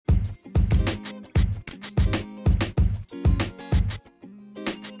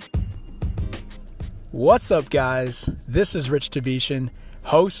What's up, guys? This is Rich Tavishan,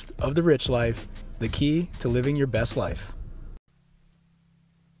 host of The Rich Life, the key to living your best life.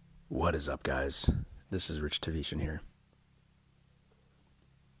 What is up, guys? This is Rich Tavishan here.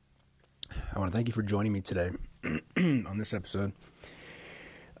 I want to thank you for joining me today on this episode.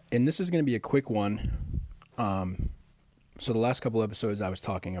 And this is going to be a quick one. So the last couple episodes I was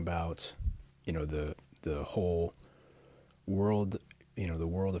talking about, the whole world, the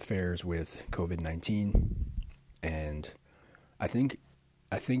world affairs with COVID-19. And I think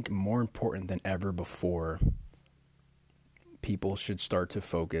more important than ever before, people should start to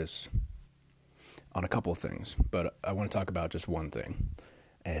focus on a couple of things. But I want to talk about just one thing.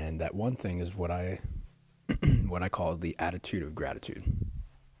 And that one thing is what I call the attitude of gratitude.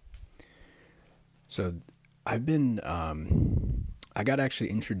 So I've been, I got actually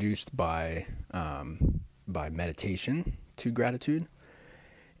introduced by meditation to gratitude.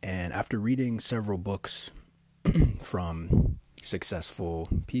 And after reading several books from successful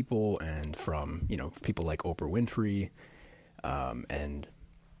people and from, people like Oprah Winfrey, and,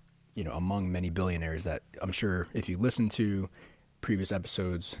 among many billionaires that I'm sure if you listen to previous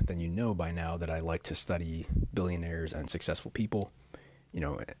episodes, then you know by now that I like to study billionaires and successful people,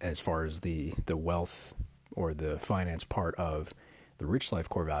 as far as the wealth or the finance part of the Rich Life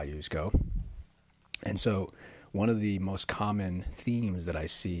core values go. And so one of the most common themes that I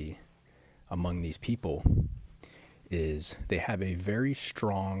see among these people is they have a very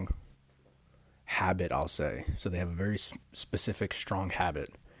strong habit, I'll say. So they have a very specific, strong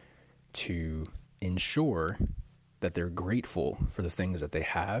habit to ensure that they're grateful for the things that they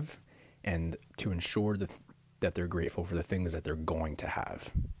have and to ensure that they're grateful for the things that they're going to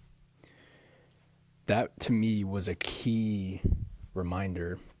have. That, to me, was a key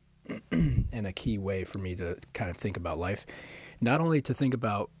reminder and a key way for me to kind of think about life. Not only to think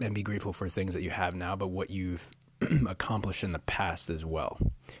about and be grateful for things that you have now, but what you've accomplished in the past as well.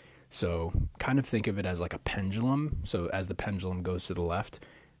 So kind of think of it as like a pendulum. So as the pendulum goes to the left,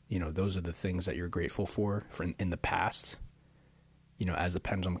 those are the things that you're grateful for in the past. As the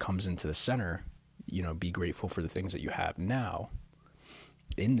pendulum comes into the center, be grateful for the things that you have now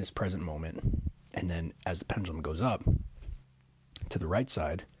in this present moment. And then as the pendulum goes up to the right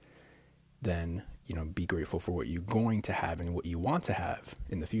side, then, be grateful for what you're going to have and what you want to have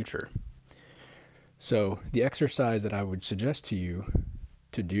in the future. So the exercise that I would suggest to you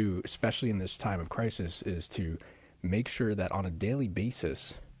to do, especially in this time of crisis, is to make sure that on a daily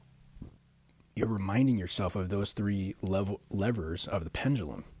basis, you're reminding yourself of those three levers of the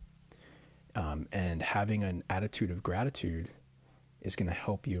pendulum. And having an attitude of gratitude is going to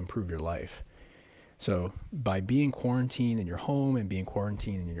help you improve your life. So by being quarantined in your home and being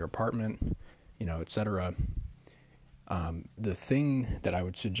quarantined in your apartment, etc., the thing that I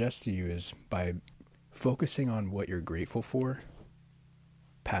would suggest to you is by focusing on what you're grateful for,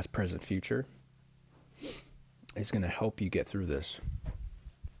 past, present, future, is going to help you get through this.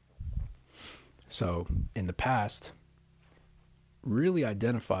 So in the past, really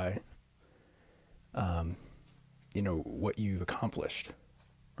identify, what you've accomplished.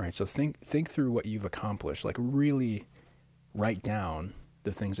 Right, so think through what you've accomplished. Like really write down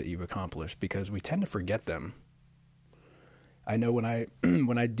the things that you've accomplished, because we tend to forget them. I know when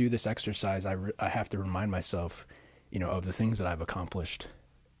I do this exercise, I have to remind myself, of the things that I've accomplished,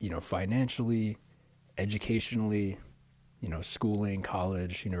 financially, educationally, schooling,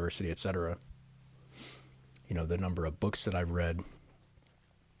 college, university, etc. The number of books that I've read,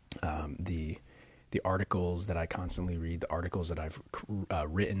 the articles that I constantly read, the articles that I've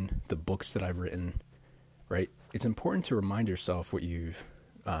written, the books that I've written, right? It's important to remind yourself what you've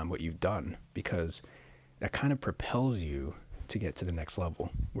done, because that kind of propels you to get to the next level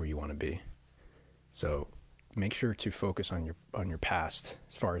where you want to be. So make sure to focus on your past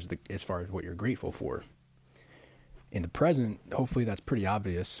as far as what you're grateful for. In the present, hopefully that's pretty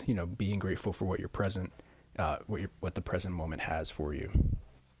obvious. Being grateful for what your present, what the present moment has for you.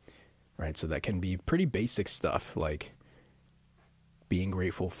 Right, so that can be pretty basic stuff, like being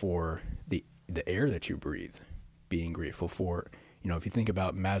grateful for the air that you breathe, being grateful for, if you think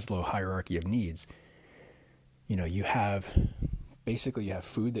about Maslow hierarchy of needs, you have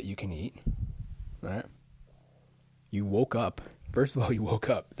food that you can eat, right? You woke up. First of all, you woke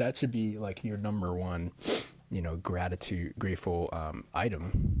up. That should be like your number one, grateful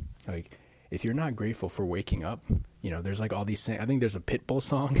item. Like, if you're not grateful for waking up, there's like all these things. I think there's a Pitbull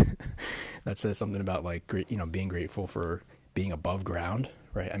song that says something about like, being grateful for being above ground,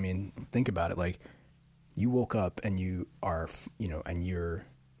 right? I mean, think about it. Like, you woke up and you are, and you're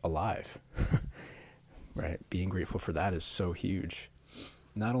alive, right? Being grateful for that is so huge.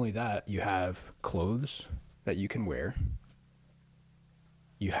 not only that, you have clothes that you can wear.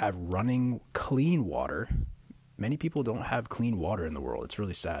 You have running clean water. Many people don't have clean water in the world. It's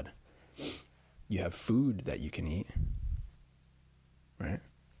really sad. You have food that you can eat, right?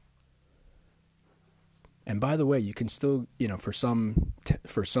 And by the way, you can still, for some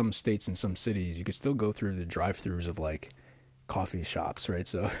states and some cities, you can still go through the drive-thrus of like coffee shops, right?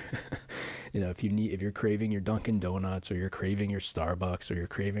 So, if you're craving your Dunkin' Donuts, or you're craving your Starbucks, or you're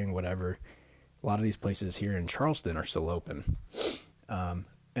craving whatever, a lot of these places here in Charleston are still open. And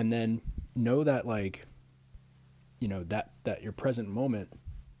then know that like, that your present moment,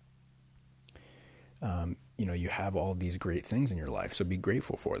 you have all these great things in your life. So be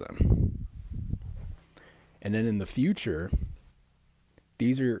grateful for them. And then in the future,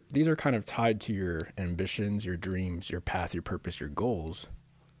 these are kind of tied to your ambitions, your dreams, your path, your purpose, your goals,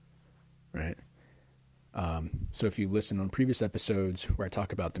 right? So if you listen on previous episodes where I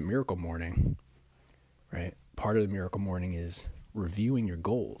talk about the miracle morning, right? Part of the miracle morning is reviewing your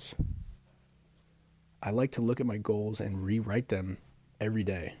goals. I like to look at my goals and rewrite them every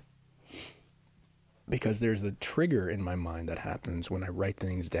day, because there's a trigger in my mind that happens when I write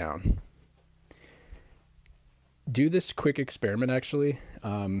things down. Do this quick experiment, actually.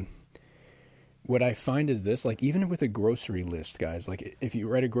 What I find is this, like even with a grocery list, guys, like if you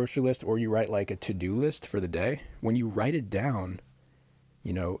write a grocery list or you write like a to-do list for the day, when you write it down,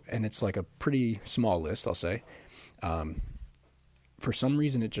 and it's like a pretty small list, I'll say, for some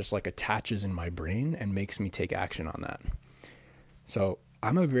reason it just like attaches in my brain and makes me take action on that. So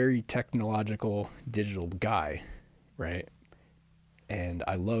I'm a very technological, digital guy, right? And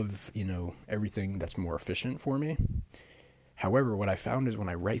I love, everything that's more efficient for me. However, what I found is when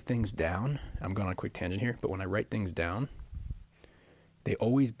I write things down, I'm going on a quick tangent here, but when I write things down, they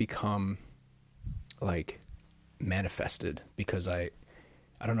always become like manifested, because I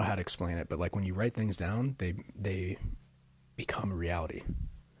don't know how to explain it, but like when you write things down, they become a reality.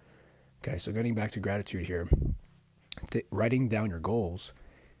 Okay, so getting back to gratitude here, writing down your goals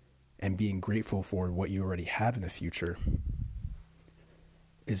and being grateful for what you already have in the future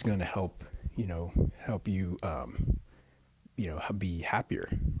is going to help you, be happier,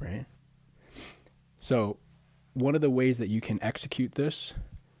 right? So one of the ways that you can execute this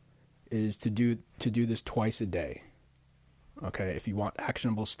is to do this twice a day. Okay. If you want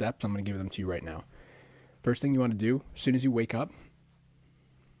actionable steps, I'm going to give them to you right now. First thing you want to do, as soon as you wake up,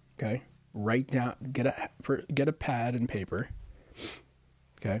 okay, write down, get a pad and paper.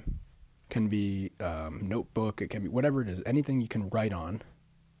 Okay. Can be, notebook. It can be whatever it is, anything you can write on,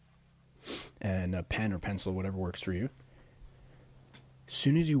 and a pen or pencil, whatever works for you. As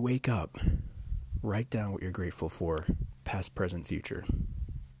soon as you wake up, write down what you're grateful for, past, present, future.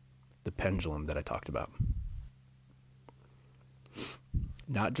 The pendulum that I talked about.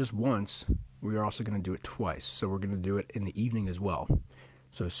 Not just once, we are also going to do it twice. So we're going to do it in the evening as well.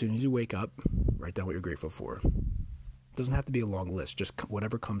 So as soon as you wake up, write down what you're grateful for. It doesn't have to be a long list, just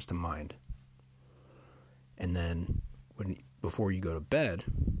whatever comes to mind. And then before you go to bed,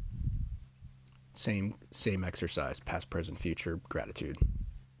 same exercise, past, present, future, gratitude.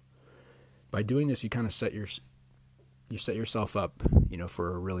 By doing this, you kind of set yourself up,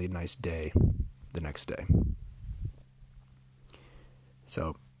 for a really nice day the next day.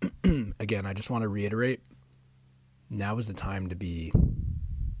 So again, I just want to reiterate, now is the time to be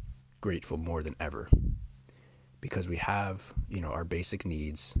grateful more than ever, because we have, our basic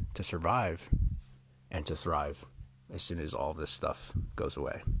needs to survive and to thrive as soon as all this stuff goes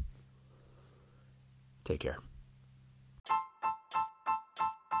away. Take care.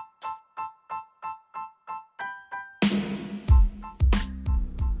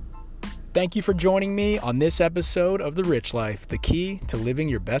 Thank you for joining me on this episode of The Rich Life, the key to living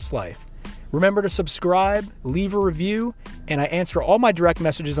your best life. Remember to subscribe, leave a review, and I answer all my direct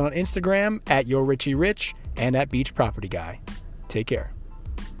messages on Instagram @YourRichieRich and @BeachPropertyGuy. Take care.